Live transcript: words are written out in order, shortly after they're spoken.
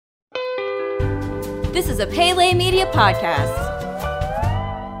This is a Pele Media podcast.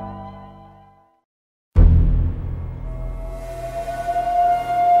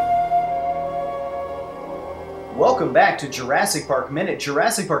 Welcome back to Jurassic Park Minute.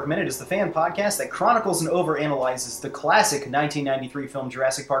 Jurassic Park Minute is the fan podcast that chronicles and overanalyzes the classic 1993 film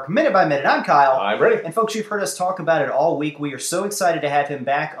Jurassic Park minute by minute. I'm Kyle. I'm ready. And folks, you've heard us talk about it all week. We are so excited to have him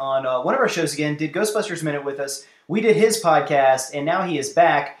back on one of our shows again. Did Ghostbusters Minute with us. We did his podcast, and now he is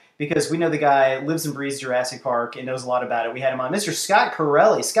back because we know the guy lives and breathes Jurassic Park and knows a lot about it. We had him on. Mr. Scott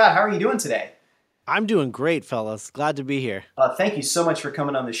Corelli. Scott, how are you doing today? I'm doing great, fellas. Glad to be here. Thank you so much for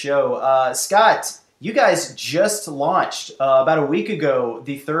coming on the show. Scott, you guys just launched about a week ago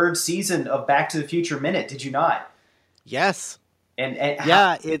the third season of Back to the Future Minute. Did you not? Yes. And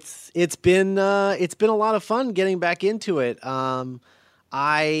yeah, it's been a lot of fun getting back into it. With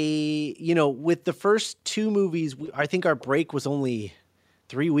the first two movies, I think our break was only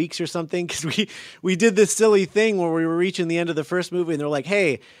 3 weeks or something, because we did this silly thing where we were reaching the end of the first movie and they're like,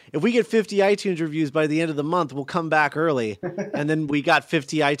 hey, if we get 50 iTunes reviews by the end of the month, we'll come back early. And then we got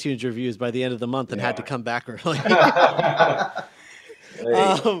 50 iTunes reviews by the end of the month and had to come back early.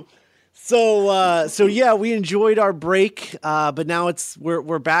 So yeah, we enjoyed our break, but now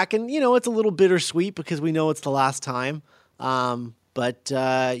we're back, and it's a little bittersweet because we know it's the last time. But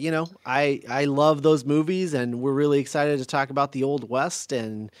I love those movies, and we're really excited to talk about the Old West,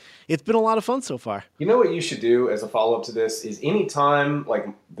 and it's been a lot of fun so far. You know what you should do as a follow-up to this is anytime like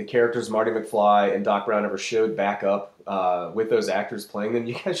the characters Marty McFly and Doc Brown ever showed back up with those actors playing them,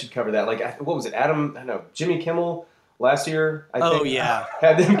 you guys should cover that. Like, what was it? Jimmy Kimmel last year, I think. Oh, yeah.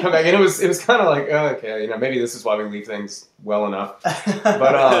 Had them come back, and it was kind of like, okay, maybe this is why we leave things well enough.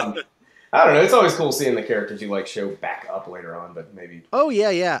 But I don't know. It's always cool seeing the characters you like show back up later on, but maybe. Oh,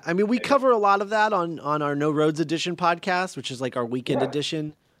 yeah. I mean, we cover a lot of that on our No Roads Edition podcast, which is like our weekend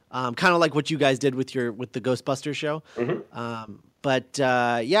edition, kind of like what you guys did with the Ghostbusters show. Mm-hmm.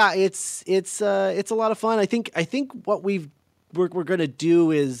 It's a lot of fun. I think what we're going to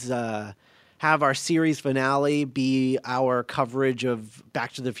do is have our series finale be our coverage of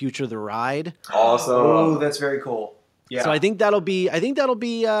Back to the Future: The Ride. Awesome. Oh, that's very cool. Yeah. So I think that'll be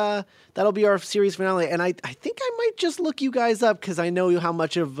our series finale, and I think I might just look you guys up because I know how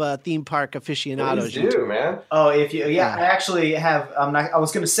much of theme park aficionados you do, man. Oh, I actually have. I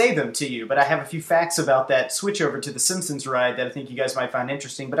was going to say them to you, but I have a few facts about that switch over to the Simpsons ride that I think you guys might find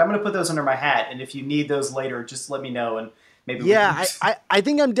interesting. But I'm going to put those under my hat, and if you need those later, just let me know, and maybe. Yeah, I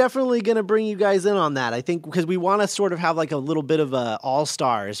think I'm definitely going to bring you guys in on that. I think because we want to sort of have like a little bit of a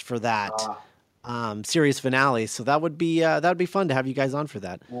all-stars for that. Series finale, so that would be fun to have you guys on for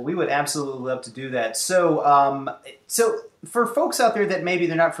that. Well, we would absolutely love to do that. So for folks out there that maybe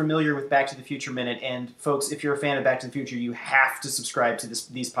they're not familiar with Back to the Future Minute, and folks, if you're a fan of Back to the Future, you have to subscribe to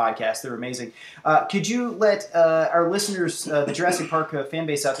these podcasts. They're amazing. Could you let our listeners, the Jurassic Park fan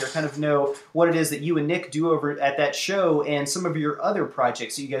base out there, kind of know what it is that you and Nick do over at that show and some of your other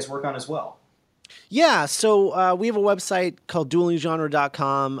projects that you guys work on as well? Yeah, so we have a website called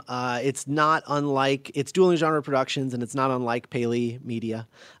duelinggenre.com. It's Dueling Genre Productions, and it's not unlike Pele Media.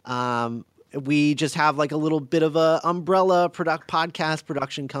 We just have like a little bit of a umbrella podcast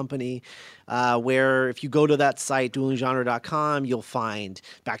production company where if you go to that site, duelinggenre.com, you'll find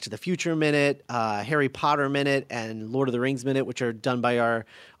Back to the Future Minute, Harry Potter Minute, and Lord of the Rings Minute, which are done by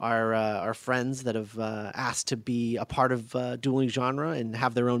our friends that have asked to be a part of Dueling Genre and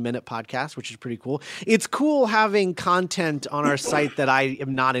have their own Minute podcast, which is pretty cool. It's cool having content on our site that I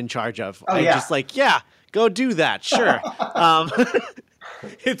am not in charge of. I'm just like, go do that. Sure.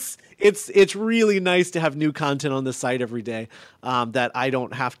 It's really nice to have new content on the site every day that I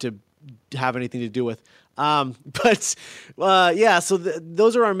don't have to have anything to do with. So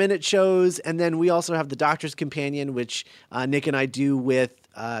those are our minute shows. And then we also have the Doctor's Companion, which Nick and I do with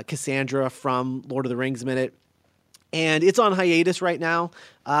Cassandra from Lord of the Rings Minute. And it's on hiatus right now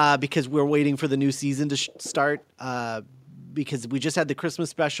because we're waiting for the new season to start. Because we just had the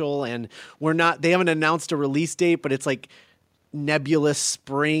Christmas special, and they haven't announced a release date, but it's like nebulous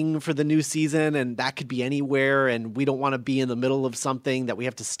spring for the new season, and that could be anywhere, and we don't want to be in the middle of something that we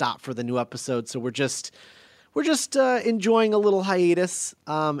have to stop for the new episode, so we're just enjoying a little hiatus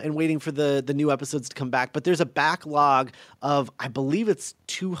and waiting for the new episodes to come back. But there's a backlog of, I believe it's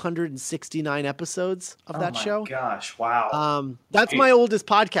 269 episodes of that show. Oh my gosh, wow. That's my oldest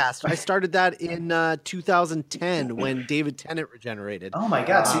podcast. I started that in 2010 when David Tennant regenerated. Oh my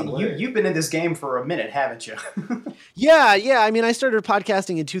God, so you've been in this game for a minute, haven't you? Yeah. I mean, I started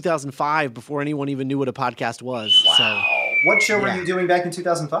podcasting in 2005 before anyone even knew what a podcast was. Wow. So, what show were you doing back in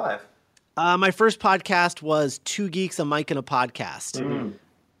 2005? My first podcast was Two Geeks, a Mic, and a Podcast.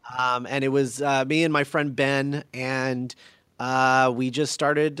 And it was me and my friend Ben, and we just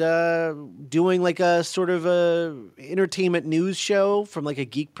started doing like a sort of a entertainment news show from like a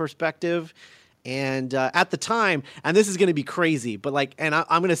geek perspective. And at the time, and this is going to be crazy, but like, and I'm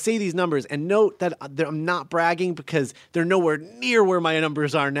going to say these numbers and note that I'm not bragging because they're nowhere near where my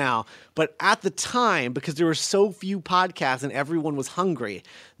numbers are now. But at the time, because there were so few podcasts and everyone was hungry,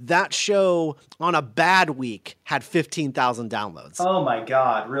 that show on a bad week had 15,000 downloads. Oh my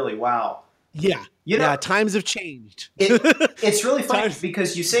God, really? Wow. Yeah. Times have changed. It's really funny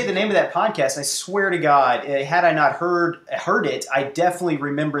because you say the name of that podcast, and I swear to God, had I not heard it, I definitely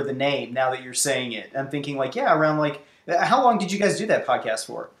remember the name now that you're saying it. I'm thinking like, yeah, around like, how long did you guys do that podcast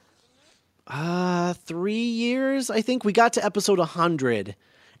for? 3 years, I think. We got to episode 100,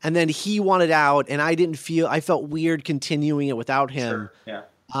 and then he wanted out, and I felt weird continuing it without him. Sure. Yeah.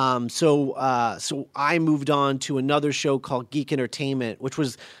 So I moved on to another show called Geek Entertainment, which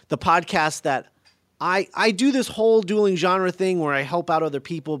was the podcast that I do this whole dueling genre thing where I help out other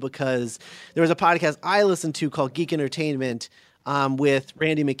people, because there was a podcast I listened to called Geek Entertainment with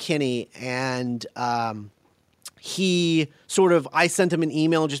Randy McKinney, and I sent him an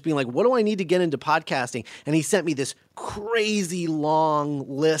email just being like, what do I need to get into podcasting? And he sent me this crazy long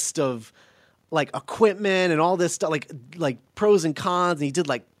list of like equipment and all this stuff, like pros and cons, and he did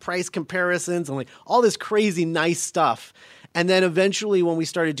like price comparisons and like all this crazy nice stuff. And then eventually when we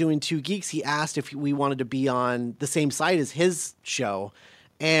started doing Two Geeks, he asked if we wanted to be on the same site as his show.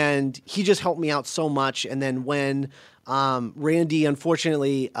 And he just helped me out so much. And then when Randy,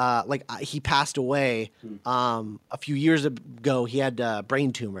 unfortunately, he passed away a few years ago, he had a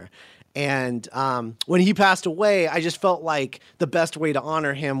brain tumor. And when he passed away, I just felt like the best way to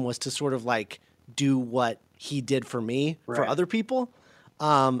honor him was to sort of like do what he did for me, for other people.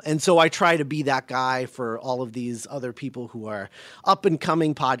 And so I try to be that guy for all of these other people who are up and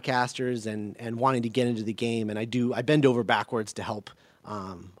coming podcasters and wanting to get into the game. And I bend over backwards to help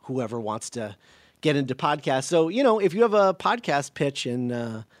whoever wants to get into podcasts. So, if you have a podcast pitch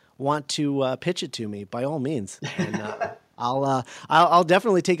and want to pitch it to me, by all means. And, I'll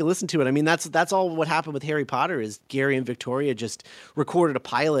definitely take a listen to it. I mean, that's all what happened with Harry Potter is Gary and Victoria just recorded a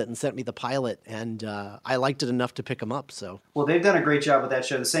pilot and sent me the pilot, and I liked it enough to pick them up. So well, they've done a great job with that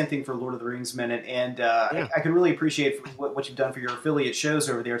show. The same thing for Lord of the Rings Minute, and I can really appreciate what you've done for your affiliate shows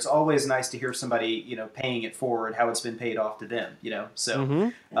over there. It's always nice to hear somebody paying it forward, how it's been paid off to them.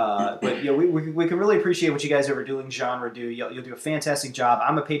 So but we can really appreciate what you guys over Dueling Genre do. You'll do a fantastic job.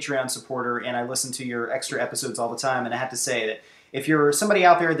 I'm a Patreon supporter, and I listen to your extra episodes all the time, and I have to say that if you're somebody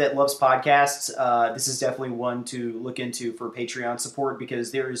out there that loves podcasts, this is definitely one to look into for Patreon support,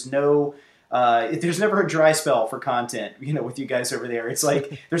 because there's never a dry spell for content, with you guys over there. It's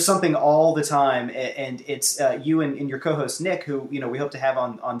like there's something all the time, and it's you and your co-host Nick, who we hope to have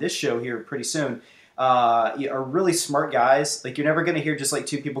on this show here pretty soon, are really smart guys. Like, you're never going to hear just like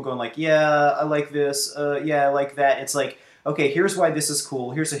two people going like, yeah, I like this, yeah, I like that. It's like, okay, here's why this is cool.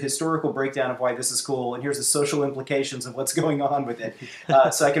 Here's a historical breakdown of why this is cool, and here's the social implications of what's going on with it.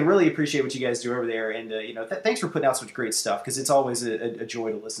 So I can really appreciate what you guys do over there, and thanks for putting out such great stuff, because it's always a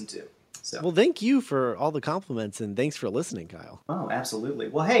joy to listen to. So. Well, thank you for all the compliments, and thanks for listening, Kyle. Oh, absolutely.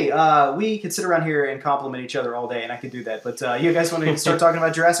 Well, hey, we could sit around here and compliment each other all day, and I could do that. But you guys want to start talking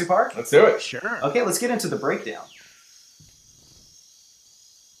about Jurassic Park? Let's do it. Sure. Okay, let's get into the breakdown.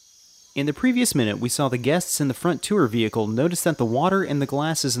 In the previous minute, we saw the guests in the front tour vehicle notice that the water in the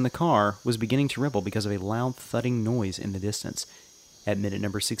glasses in the car was beginning to ripple because of a loud thudding noise in the distance. At minute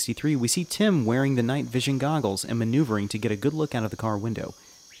number 63, we see Tim wearing the night vision goggles and maneuvering to get a good look out of the car window.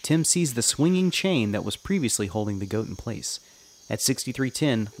 Tim sees the swinging chain that was previously holding the goat in place. At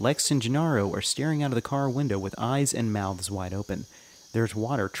 63:10, Lex and Gennaro are staring out of the car window with eyes and mouths wide open. There's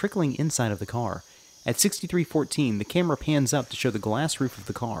water trickling inside of the car. At 63:14, the camera pans up to show the glass roof of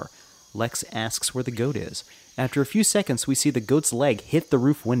the car. Lex asks where the goat is. After a few seconds, we see the goat's leg hit the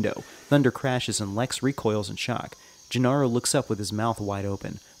roof window. Thunder crashes and Lex recoils in shock. Gennaro looks up with his mouth wide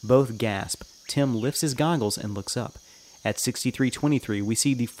open. Both gasp. Tim lifts his goggles and looks up. At 63:23, we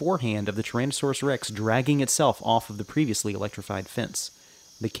see the forehand of the Tyrannosaurus Rex dragging itself off of the previously electrified fence.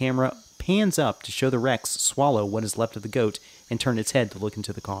 The camera pans up to show the Rex swallow what is left of the goat and turn its head to look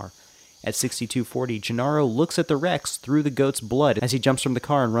into the car. At 62:40, Gennaro looks at the Rex through the goat's blood. As he jumps from the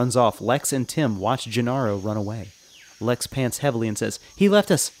car and runs off, Lex and Tim watch Gennaro run away. Lex pants heavily and says, "He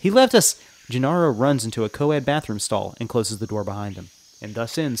left us! He left us!" Gennaro runs into a co-ed bathroom stall and closes the door behind him. And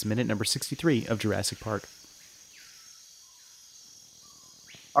thus ends minute number 63 of Jurassic Park.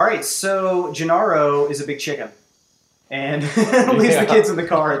 All right, so Gennaro is a big chicken, and leaves the kids in the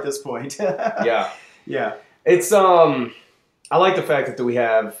car at this point. Yeah. Yeah. It's I like the fact that we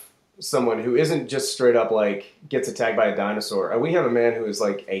have someone who isn't just straight up like gets attacked by a dinosaur. We have a man who is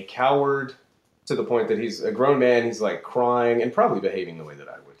like a coward to the point that he's a grown man. He's like crying and probably behaving the way that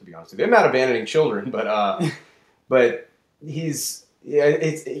I would, to be honest with you. I'm not abandoning children, but it's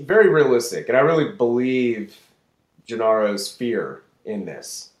very realistic, and I really believe Gennaro's fear in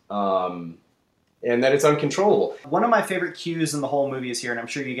this. And that it's uncontrollable. One of my favorite cues in the whole movie is here, and I'm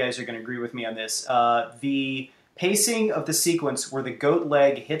sure you guys are going to agree with me on this. The pacing of the sequence where the goat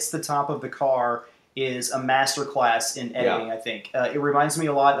leg hits the top of the car is a masterclass in editing, I think. It reminds me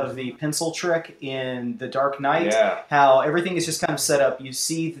a lot of the pencil trick in The Dark Knight, how everything is just kind of set up. You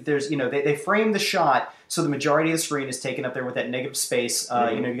see that there's, they frame the shot so the majority of the screen is taken up there with that negative space.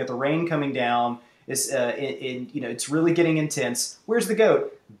 You got the rain coming down. It's really getting intense. Where's the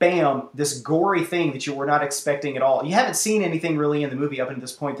goat? Bam! This gory thing that you were not expecting at all. You haven't seen anything really in the movie up until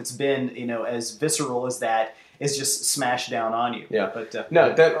this point that's been, as visceral as that is just smashed down on you. Yeah, but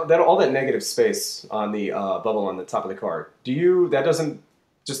no, that all that negative space on the bubble on the top of the car. That doesn't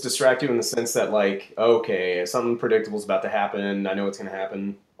just distract you in the sense that like, okay, something predictable is about to happen. I know it's going to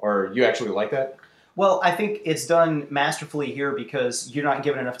happen, or you actually like that? Well, I think it's done masterfully here because you're not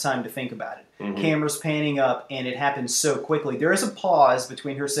given enough time to think about it. Camera's panning up, and it happens so quickly. There is a pause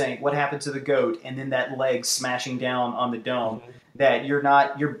between her saying, "What happened to the goat?" and then that leg smashing down on the dome that your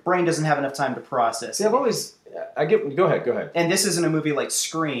brain doesn't have enough time to process. See, go ahead. And this isn't a movie like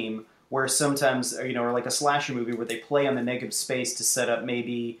Scream, where sometimes, or like a slasher movie where they play on the negative space to set up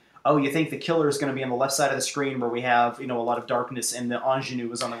maybe, you think the killer is going to be on the left side of the screen where we have, a lot of darkness and the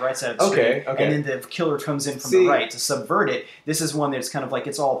ingenue is on the right side of the screen. Okay. And then the killer comes in from the right to subvert it. This is one that's kind of like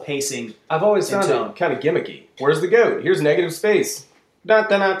it's all pacing. I've always found it kind of gimmicky. Where's the goat? Here's negative space.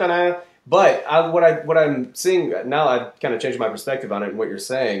 Da-da-da-da-da. But what I'm seeing now, I've kind of changed my perspective on it and what you're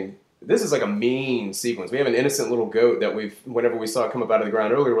saying. This is like a mean sequence. We have an innocent little goat that whenever we saw it come up out of the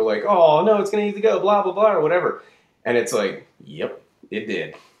ground earlier, we're like, oh no, it's going to eat the goat, blah, blah, blah, or whatever. And it's like, yep, it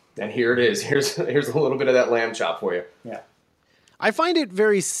did. And here it is. Here's a little bit of that lamb chop for you. Yeah. I find it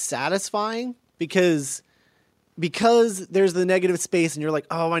very satisfying because there's the negative space and you're like,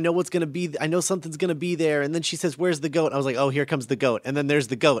 oh, I know something's going to be there. And then she says, where's the goat? I was like, oh, here comes the goat. And then there's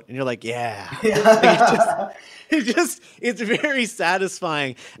the goat. And you're like, yeah. It's very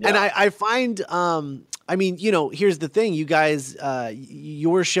satisfying. Yeah. And I find, here's the thing. You guys,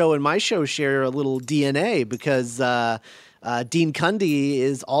 your show and my show share a little DNA because Dean Cundy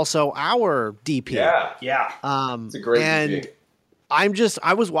is also our DP. Yeah. It's a great DP.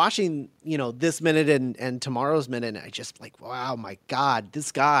 I was watching, this minute and tomorrow's minute, and I just like, wow, my God,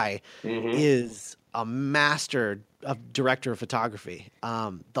 this guy is a master of director of photography.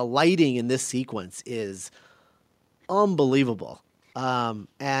 The lighting in this sequence is unbelievable.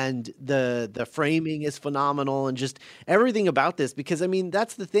 And the framing is phenomenal and just everything about this, because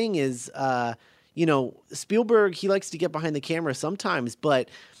that's the thing is, Spielberg, he likes to get behind the camera sometimes, but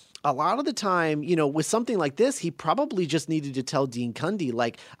a lot of the time, with something like this, he probably just needed to tell Dean Cundy,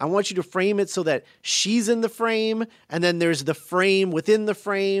 like, I want you to frame it so that she's in the frame, and then there's the frame within the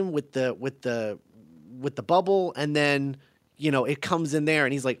frame with the bubble, and then, it comes in there,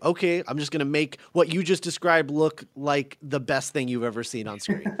 and he's like, okay, I'm just going to make what you just described look like the best thing you've ever seen on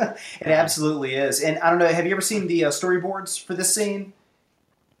screen. It absolutely is. And I don't know, have you ever seen the storyboards for this scene?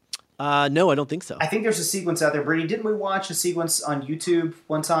 No, I don't think so. I think there's a sequence out there. Brady, didn't we watch a sequence on YouTube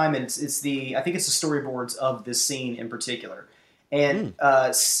one time? And I think it's the storyboards of this scene in particular. And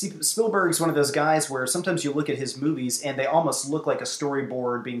Spielberg's one of those guys where sometimes you look at his movies and they almost look like a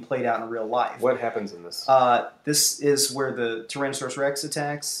storyboard being played out in real life. What happens in this? This is where the Tyrannosaurus Rex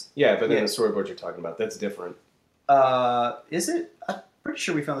attacks. Yeah, but then the storyboard you're talking about, that's different. Is it? I'm pretty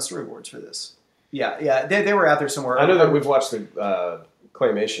sure we found the storyboards for this. Yeah, they were out there somewhere. I know that we've watched the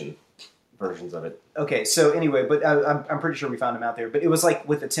claymation versions of it. Okay, so anyway, but I'm pretty sure we found him out there. But it was like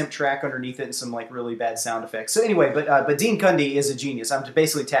with a temp track underneath it and some like really bad sound effects. So anyway, but Dean Cundy is a genius. I'm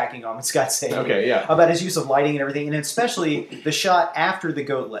basically tacking on what Scott's saying. Okay, yeah. About his use of lighting and everything, and especially the shot after the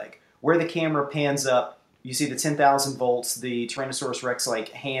goat leg, where the camera pans up. You see the 10,000 volts, the Tyrannosaurus Rex like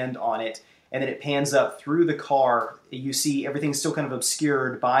hand on it, and then it pans up through the car. You see everything still kind of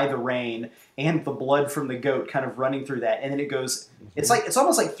obscured by the rain and the blood from the goat kind of running through that. And then it goes, it's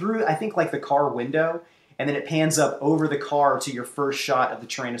almost like through, I think, like the car window, and then it pans up over the car to your first shot of the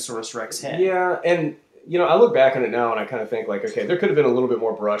Tyrannosaurus Rex head. Yeah, and, I look back on it now and I kind of think like, okay, there could have been a little bit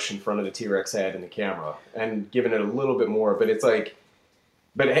more brush in front of the T-Rex head in the camera and given it a little bit more, but it's like,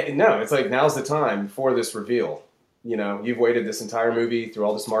 it's like now's the time for this reveal. You've waited this entire movie through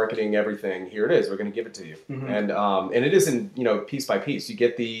all this marketing, everything. Here it is. We're going to give it to you. Mm-hmm. And it isn't, piece by piece. You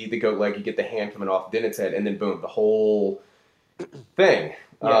get the goat leg, you get the hand coming off, then its head, and then boom, the whole thing.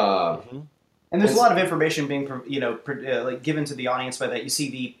 And there's a lot of information being, like given to the audience by that. You see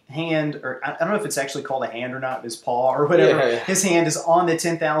the hand, or I don't know if it's actually called a hand or not, his paw or whatever. Yeah. His hand is on the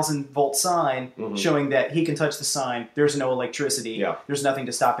 10,000 volt sign, showing that he can touch the sign. There's no electricity. Yeah. There's nothing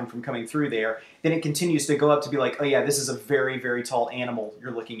to stop him from coming through there. Then it continues to go up to be like, oh yeah, this is a very, very tall animal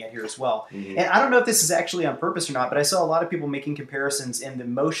you're looking at here as well. And I don't know if this is actually on purpose or not, but I saw a lot of people making comparisons in the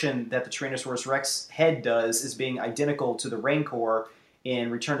motion that the Tyrannosaurus Rex head does as being identical to the Rancor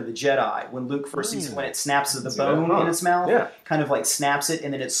in Return of the Jedi, when Luke first sees it, when it snaps the bone in its mouth, kind of like snaps it,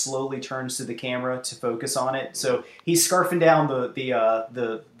 and then it slowly turns to the camera to focus on it. So he's scarfing down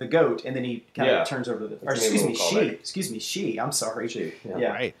the goat, and then he kind of turns over to the. Excuse me, she. I'm sorry, she. Yeah.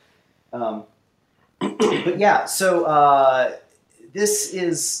 Right. But yeah, so this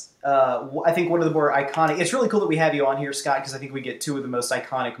is. I think one of the more iconic. It's really cool that we have you on here, Scott, because I think we get two of the most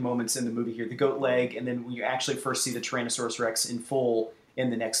iconic moments in the movie here: the goat leg, and then when you actually first see the Tyrannosaurus Rex in full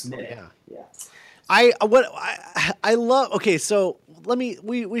in the next minute. Yeah. I love. Okay, so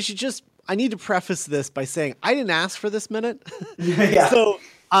we should just. I need to preface this by saying I didn't ask for this minute. Yeah. So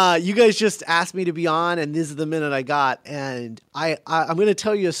you guys just asked me to be on, and this is the minute I got. And I'm going to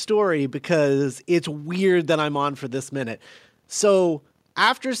tell you a story because it's weird that I'm on for this minute. So.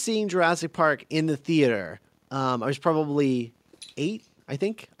 After seeing Jurassic Park in the theater, I was probably 8, I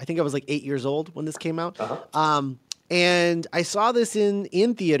think. I think I was like 8 years old when this came out. And I saw this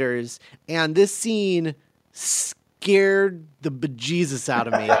in theaters, and this scene scared the bejesus out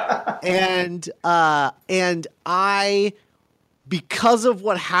of me. and I, because of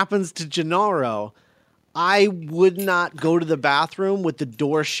what happens to Gennaro, I would not go to the bathroom with the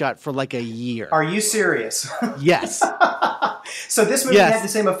door shut for like a year. Are you serious? Yes. So this movie had the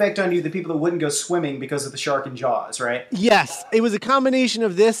same effect on you, the people that wouldn't go swimming because of the shark in Jaws, right? Yes. It was a combination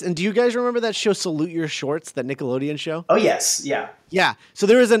of this, and do you guys remember that show Salute Your Shorts, that Nickelodeon show? Oh, yes. Yeah. Yeah. So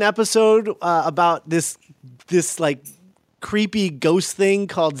there was an episode about this like creepy ghost thing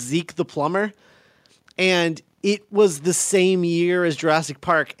called Zeke the Plumber, and it was the same year as Jurassic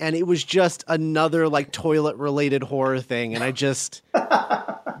Park, and it was just another like toilet-related horror thing, and I just...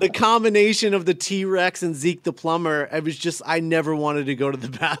 The combination of the T-Rex and Zeke the Plumber, I never wanted to go to the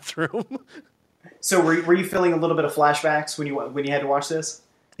bathroom. So were you feeling a little bit of flashbacks when you had to watch this?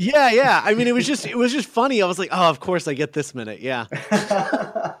 Yeah. I mean, it was just funny. I was like, oh, of course I get this minute. Yeah.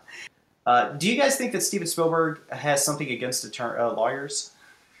 Do you guys think that Steven Spielberg has something against lawyers?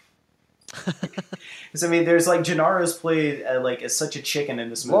 Because I mean, there's like Gennaro's played like as such a chicken in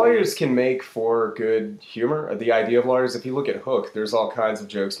this movie. Lawyers can make for good humor. The idea of lawyers, if you look at Hook, there's all kinds of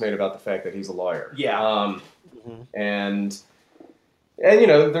jokes made about the fact that he's a lawyer. Yeah. And you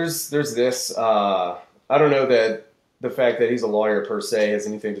know, there's this. I don't know that the fact that he's a lawyer per se has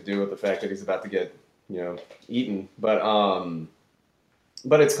anything to do with the fact that he's about to get eaten, but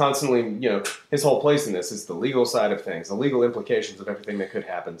it's constantly his whole place in this is the legal side of things, the legal implications of everything that could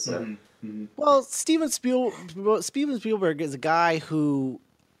happen. So. Well, Steven Spielberg is a guy who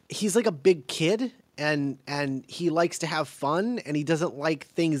he's like a big kid, and he likes to have fun, and he doesn't like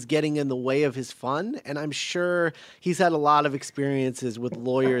things getting in the way of his fun. And I'm sure he's had a lot of experiences with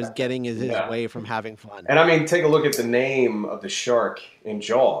lawyers getting in his way from having fun. And I mean, take a look at the name of the shark in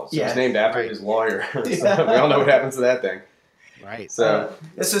Jaws. Yeah. It's named after his lawyer. So we all know what happens to that thing. Right. So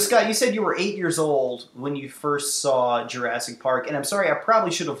Scott, you said you were 8 years old when you first saw Jurassic Park, and I'm sorry, I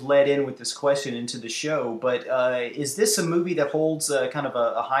probably should have led in with this question into the show, but is this a movie that holds kind of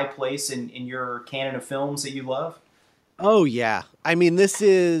a high place in your canon of films that you love? Oh yeah. I mean, this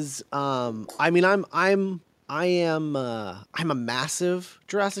is. I'm a massive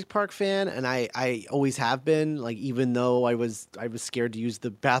Jurassic Park fan, and I always have been. Like, even though I was scared to use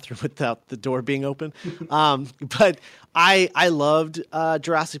the bathroom without the door being open, but I loved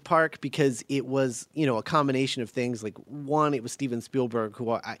Jurassic Park because it was a combination of things. Like, one, it was Steven Spielberg,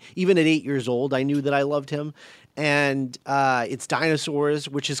 who even at 8 years old I knew that I loved him, and it's dinosaurs,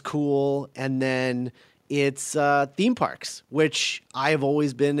 which is cool, and then it's theme parks, which I've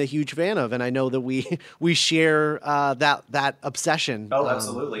always been a huge fan of, and I know that we share that obsession. Oh,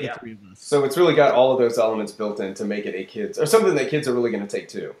 absolutely, yeah. So it's really got all of those elements built in to make it a kids or something that kids are really going to take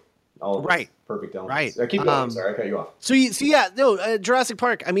to. All of those perfect elements. Right. Keep going. Sorry, I cut you off. So Jurassic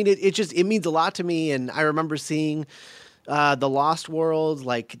Park. I mean, it means a lot to me, and I remember seeing The Lost World,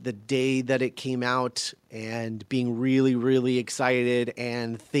 like the day that it came out, and being really, really excited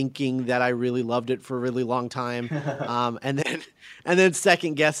and thinking that I really loved it for a really long time. And then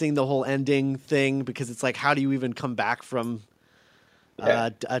second guessing the whole ending thing, because it's like, how do you even come back from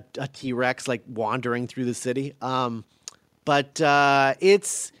a T-Rex like wandering through the city? But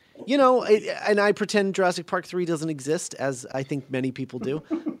it's and I pretend Jurassic Park 3 doesn't exist, as I think many people do.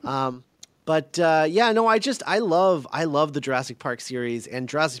 I love the Jurassic Park series, and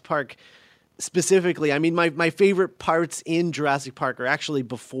Jurassic Park specifically. I mean, my favorite parts in Jurassic Park are actually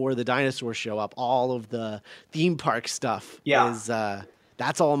before the dinosaurs show up. All of the theme park stuff is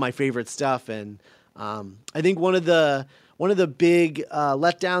that's all my favorite stuff. And I think one of the big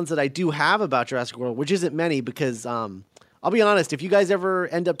letdowns that I do have about Jurassic World, which isn't many, because I'll be honest, if you guys ever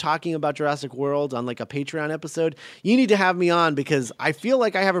end up talking about Jurassic World on like a Patreon episode, you need to have me on, because I feel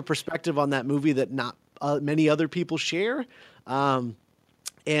like I have a perspective on that movie that not many other people share. I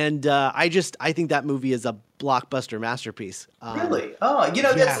think that movie is a blockbuster masterpiece. Really?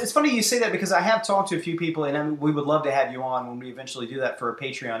 It's funny you say that, because I have talked to a few people, and we would love to have you on when we eventually do that for a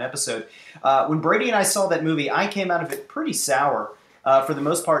Patreon episode. When Brady and I saw that movie, I came out of it pretty sour for the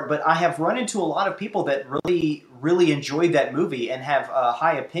most part, but I have run into a lot of people that really, really enjoyed that movie and have a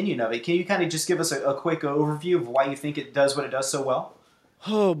high opinion of it. Can you kind of just give us a quick overview of why you think it does what it does so well?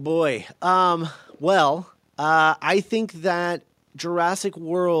 Oh, boy. I think that Jurassic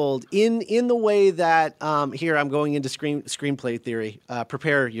World, in the way that here I'm going into screenplay theory.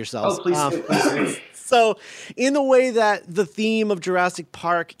 Prepare yourselves. Oh, please do. So, in the way that the theme of Jurassic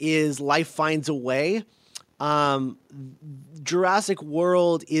Park is life finds a way, Jurassic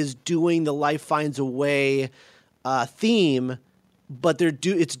World is doing the life finds a way theme, but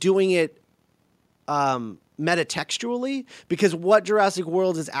it's doing it metatextually, because what Jurassic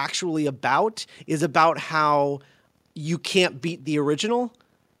World is actually about is about how you can't beat the original.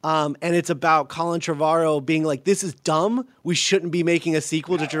 And it's about Colin Trevorrow being like, this is dumb. We shouldn't be making a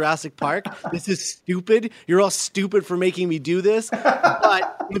sequel to Jurassic Park. This is stupid. You're all stupid for making me do this.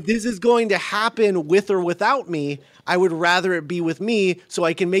 But if this is going to happen with or without me, I would rather it be with me, so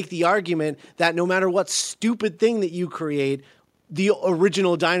I can make the argument that no matter what stupid thing that you create, the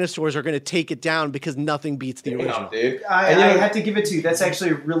original dinosaurs are going to take it down, because nothing beats the original. Dude. I have to give it to you. That's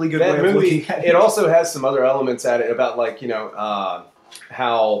actually a really good way of looking at it. It also has some other elements at it about, like,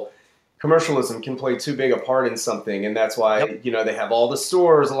 how commercialism can play too big a part in something, and that's why they have all the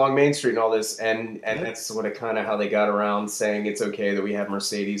stores along Main Street and all this, and that's sort of kind of how they got around saying it's okay that we have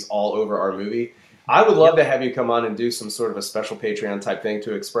Mercedes all over our movie. I would love to have you come on and do some sort of a special Patreon type thing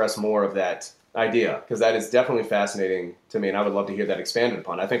to express more of that idea, because that is definitely fascinating to me, and I would love to hear that expanded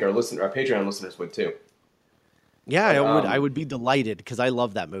upon. I think our Patreon listeners would too. Yeah, I would be delighted, because I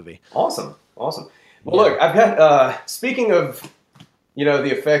love that movie. Awesome. Well, look, I've got speaking of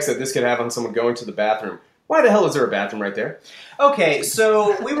the effects that this could have on someone going to the bathroom. Why the hell is there a bathroom right there? Okay,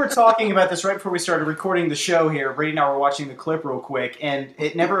 so we were talking about this right before we started recording the show here. Brady and I were watching the clip real quick, and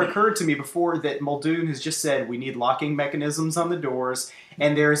it never occurred to me before that Muldoon has just said we need locking mechanisms on the doors,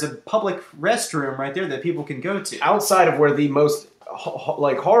 and there's a public restroom right there that people can go to. Outside of where the most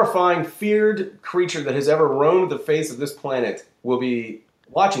horrifying, feared creature that has ever roamed the face of this planet will be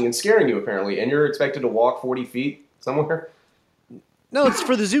watching and scaring you, apparently, and you're expected to walk 40 feet somewhere? No, it's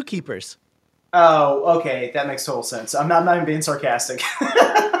for the zookeepers. Oh, okay. That makes total sense. I'm not even being sarcastic.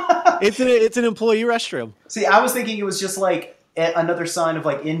 It's an employee restroom. See, I was thinking it was just like another sign of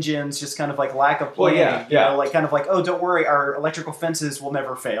like engines, just kind of like lack of planning. Kind of like, oh, don't worry, our electrical fences will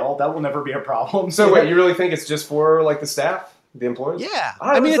never fail. That will never be a problem. So wait, you really think it's just for like the staff, the employees? Yeah.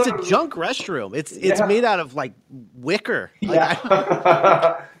 I mean, it's a junk restroom. It's made out of like wicker.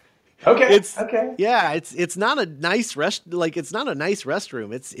 Yeah. Okay. Yeah, it's not a nice it's not a nice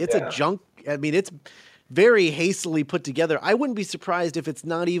restroom. It's a junk. I mean, it's very hastily put together. I wouldn't be surprised if it's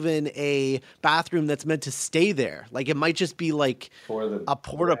not even a bathroom that's meant to stay there. Like, it might just be like a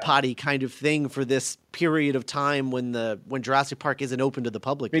porta potty kind of thing for this period of time when Jurassic Park isn't open to the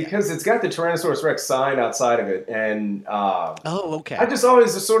public yet. Because it's got the Tyrannosaurus Rex sign outside of it, and okay. I just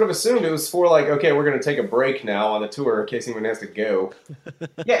always sort of assumed it was for like, okay, we're going to take a break now on the tour in case anyone has to go.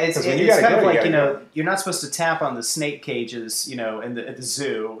 Yeah, it's kind of like, you're not supposed to tap on the snake cages, at the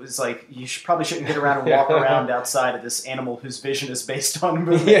zoo. It's like you probably shouldn't get around and walk around outside of this animal whose vision is based on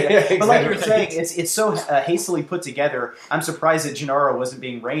movement. Yeah, exactly. But like you're saying, it's so hastily put together. I'm surprised that Gennaro wasn't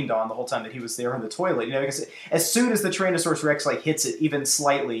being rained on the whole time that he was there in the toilet. Because as soon as the Tyrannosaurus Rex hits it even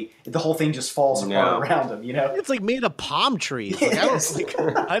slightly, the whole thing just falls apart around him. It's like made of palm trees.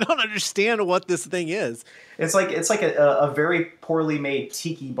 I don't understand what this thing is. It's like a very poorly made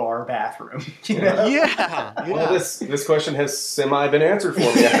tiki bar bathroom. Yeah. Well, this question has semi been answered for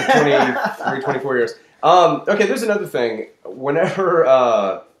me after 24 years. Okay, there's another thing.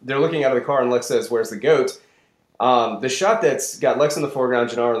 Whenever they're looking out of the car and Lex says, "Where's the goat?" The shot that's got Lex in the foreground,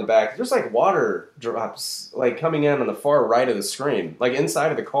 Gennaro in the back, there's like water drops like coming in on the far right of the screen, like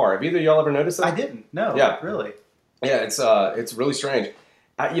inside of the car. Have either of y'all ever noticed that? I didn't. No. Yeah. Really. Yeah, it's really strange.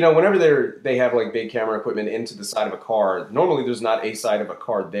 whenever they have like big camera equipment into the side of a car, normally there's not a side of a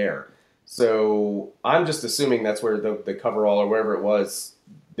car there. So I'm just assuming that's where the coverall or wherever it was,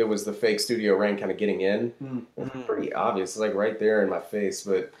 there was the fake studio rain kind of getting in. Mm-hmm. Pretty obvious, like right there in my face.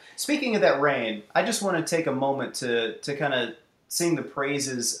 But speaking of that rain, I just want to take a moment to kind of sing the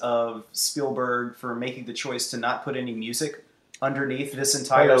praises of Spielberg for making the choice to not put any music underneath this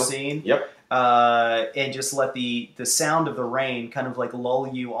entire scene. Yep. And just let the sound of the rain kind of like lull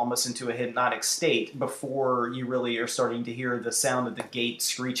you almost into a hypnotic state before you really are starting to hear the sound of the gate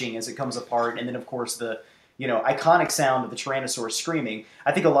screeching as it comes apart, and then of course the iconic sound of the Tyrannosaurus screaming.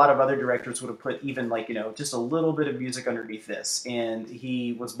 I think a lot of other directors would have put even just a little bit of music underneath this, and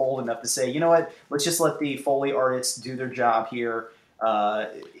he was bold enough to say, you know what, let's just let the Foley artists do their job here.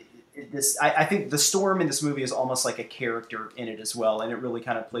 I think the storm in this movie is almost like a character in it as well, and it really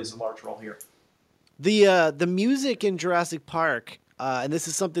kind of plays a large role here. The music in Jurassic Park, and this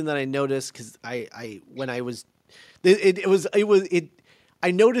is something that I noticed because I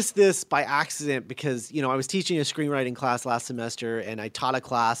noticed this by accident because I was teaching a screenwriting class last semester, and I taught a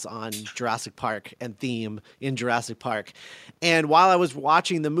class on Jurassic Park and theme in Jurassic Park. And while I was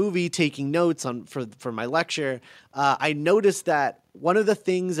watching the movie, taking notes for my lecture, I noticed that one of the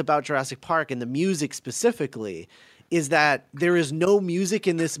things about Jurassic Park and the music specifically is that there is no music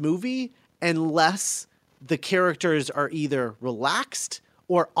in this movie unless the characters are either relaxed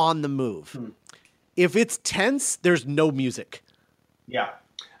or on the move. If it's tense, there's no music. Yeah.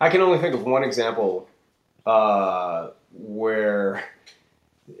 I can only think of one example where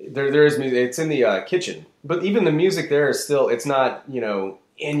there is music. It's in the kitchen, but even the music there is still. It's not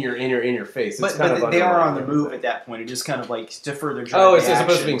in your face. It's but they are on the move at that point. It just kind of like to further drive. Oh, it's the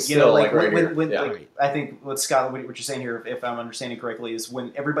supposed to be still like right here. Like, I think what Scott, what you're saying here, if I'm understanding correctly, is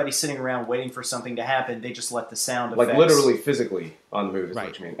when everybody's sitting around waiting for something to happen, they just let the sound effects, like literally physically on the move. Is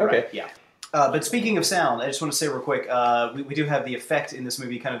what you mean? Okay, right. Yeah. But speaking of sound, I just want to say real quick, we do have the effect in this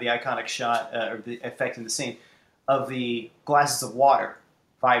movie, kind of the iconic shot, or the effect in the scene, of the glasses of water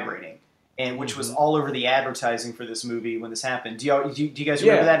vibrating, and which was all over the advertising for this movie when this happened. Do you guys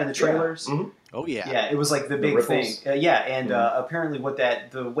remember that in the trailers? Yeah. Mm-hmm. Oh yeah. Yeah, it was like the big thing. Apparently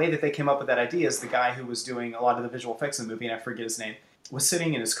the way that they came up with that idea is the guy who was doing a lot of the visual effects in the movie, and I forget his name, was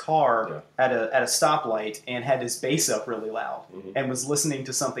sitting in his car at a stoplight and had his bass up really loud and was listening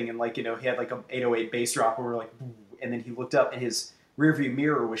to something, and he had like a 808 bass drop where we're like, and then he looked up and his rearview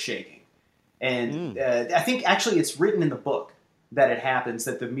mirror was shaking, and I think actually it's written in the book that it happens,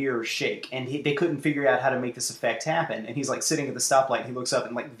 that the mirrors shake, and they couldn't figure out how to make this effect happen, and he's like sitting at the stoplight and he looks up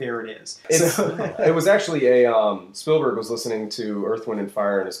and like there it is. It was actually Spielberg was listening to Earth, Wind and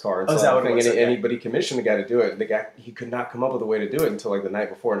Fire in his car, and anybody commissioned the guy to do it, and the guy, he could not come up with a way to do it until like the night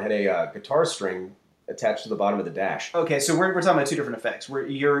before, and had a guitar string attached to the bottom of the dash. Okay, so we're talking about two different effects.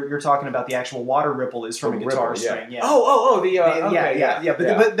 You're talking about the actual water ripple is from a guitar string. Yeah. But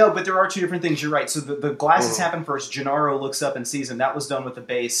there are two different things. You're right. So the glasses happen first. Gennaro looks up and sees them. That was done with the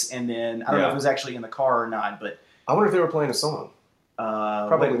bass, and then I don't know if it was actually in the car or not. But I wonder if they were playing a song.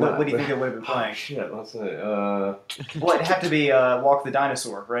 Probably not. What do you think they would have been playing? Oh, shit, let's see. Well, it'd have to be Walk the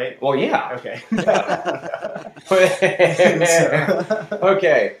Dinosaur, right? Well, yeah. Okay.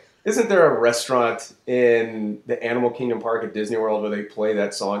 Okay. Isn't there a restaurant in the Animal Kingdom Park at Disney World where they play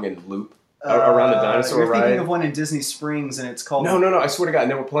that song in loop around the dinosaur ride? You're thinking of one in Disney Springs, and it's called... No, I swear to God.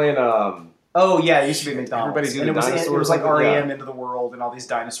 And they were playing... Oh, yeah, it used to be McDonald's. Everybody do and the dinosaurs. It was like R.E.M. Into the World and all these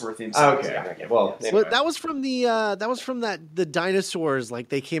dinosaur themes. Okay. Well, anyway. That was from the dinosaurs. Like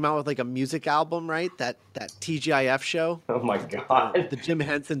they came out with like a music album, right? That TGIF show. Oh my God. The Jim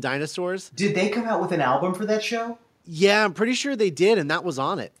Henson Dinosaurs. Did they come out with an album for that show? Yeah, I'm pretty sure they did, and that was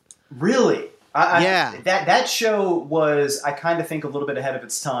on it. Really? Yeah. That show was, I kind of think, a little bit ahead of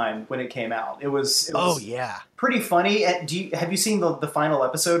its time when it came out. It was pretty funny. Have you seen the final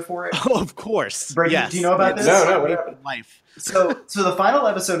episode for it? Oh, of course. Brady, yes. do you know about this? No, what happened? Life. So the final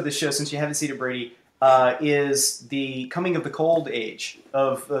episode of the show, since you haven't seen it, Brady, is the coming of the cold age,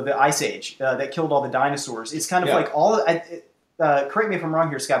 of the ice age that killed all the dinosaurs. It's kind of like all... correct me if I'm wrong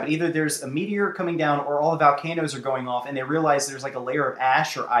here, Scott, but either there's a meteor coming down or all the volcanoes are going off, and they realize there's like a layer of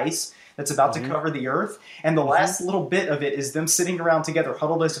ash or ice that's about to cover the earth, and the last little bit of it is them sitting around together,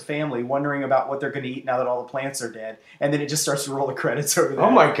 huddled as a family, wondering about what they're going to eat now that all the plants are dead, and then it just starts to roll the credits over there.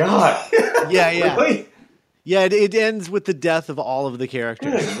 Oh my God. Yeah. Really? Yeah, it ends with the death of all of the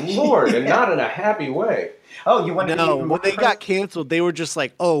characters. Good Lord, and not in a happy way. Oh, you want to when they got canceled, they were just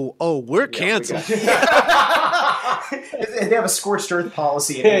like, oh, we're canceled. They have a scorched earth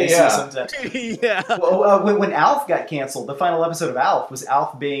policy in NBC sometimes. Yeah. Well, when Alf got canceled, the final episode of Alf was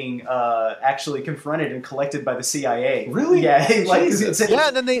Alf being actually confronted and collected by the CIA. Really? Yeah. Yeah,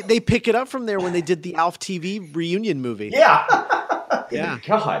 and then they pick it up from there when they did the Alf TV reunion movie. Yeah. Yeah.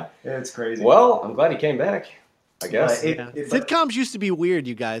 God. It's crazy. Well, I'm glad he came back, I guess. Sitcoms used to be weird,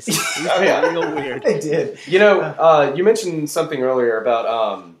 you guys. Oh, yeah. Real weird. They did. You know, you mentioned something earlier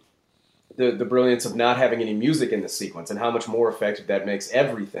about the brilliance of not having any music in the sequence and how much more effective that makes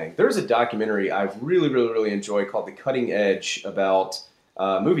everything. There's a documentary I've really enjoyed called The Cutting Edge about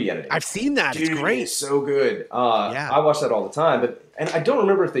movie editing. I've seen that. Dude, it's great. It's so good. Yeah. I watch that all the time. And I don't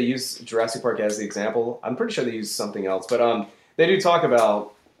remember if they use Jurassic Park as the example. I'm pretty sure they use something else. But they do talk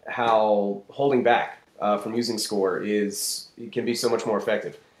about how holding back from using score can be so much more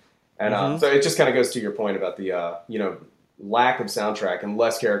effective. And so it just kind of goes to your point about the lack of soundtrack and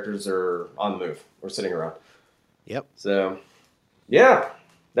less characters are on the move or sitting around. Yep. So, yeah,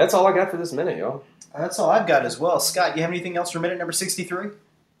 that's all I got for this minute, y'all. That's all I've got as well. Scott, you have anything else for minute number 63?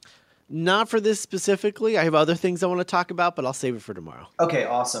 Not for this specifically. I have other things I want to talk about, but I'll save it for tomorrow. Okay,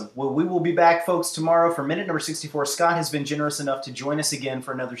 awesome. Well, we will be back, folks, tomorrow for minute number 64. Scott has been generous enough to join us again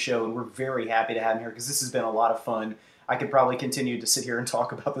for another show, and we're very happy to have him here because this has been a lot of fun. I could probably continue to sit here and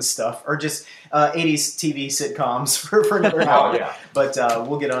talk about this stuff, or just 80s TV sitcoms for another hour. Yeah. But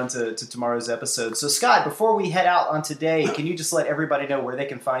we'll get on to tomorrow's episode. So, Scott, before we head out on today, can you just let everybody know where they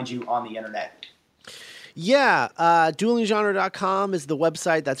can find you on the internet? Yeah, duelinggenre.com is the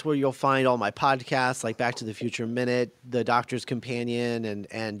website. That's where you'll find all my podcasts, like Back to the Future Minute, The Doctor's Companion,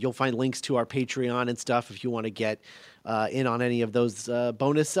 and you'll find links to our Patreon and stuff if you want to get in on any of those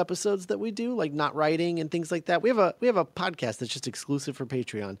bonus episodes that we do, like Not Writing and things like that. We have a podcast that's just exclusive for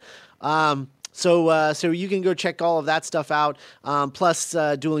Patreon. So you can go check all of that stuff out. Plus,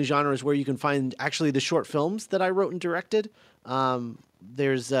 Dueling Genre is where you can find actually the short films that I wrote and directed.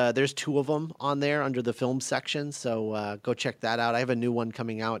 There's 2 of them on there under the film section, so go check that out. I have a new one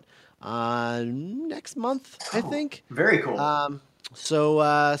coming out next month, I think. Very cool.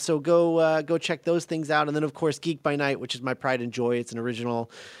 So go check those things out, and then of course Geek by Night, which is my pride and joy. It's an original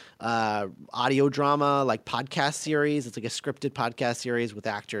audio drama, like podcast series. It's like a scripted podcast series with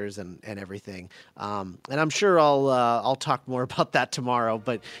actors and everything. And I'm sure I'll talk more about that tomorrow.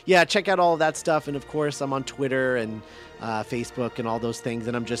 But yeah, check out all of that stuff. And of course, I'm on Twitter and Facebook and all those things.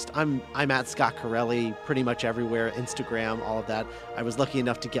 And I'm at Scott Corelli pretty much everywhere. Instagram, all of that. I was lucky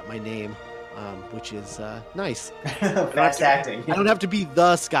enough to get my name, which is nice. Fast acting. I don't have to be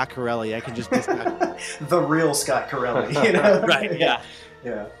the Scott Corelli. I can just be Scott. The real Scott Corelli. You know? Right? Yeah.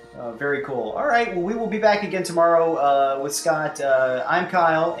 Yeah. Very cool. All right. Well, we will be back again tomorrow with Scott. I'm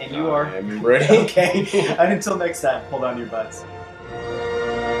Kyle, and you are. I'm ready. Okay. And until next time, hold on to your butts.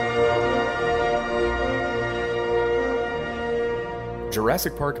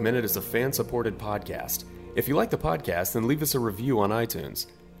 Jurassic Park Minute is a fan-supported podcast. If you like the podcast, then leave us a review on iTunes.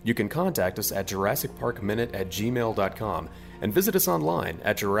 You can contact us at JurassicParkMinute@gmail.com and visit us online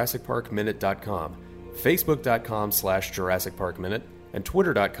at JurassicParkMinute.com, Facebook.com/JurassicParkMinute, and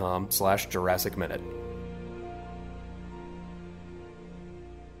Twitter.com/JurassicMinute.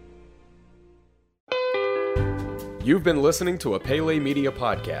 You've been listening to a Pele Media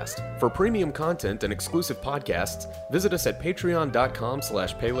podcast. For premium content and exclusive podcasts, visit us at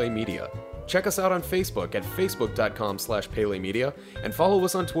Patreon.com/Pele Media. Check us out on Facebook at Facebook.com/Pele Media and follow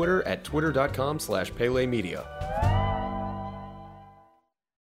us on Twitter at Twitter.com/Pele Media.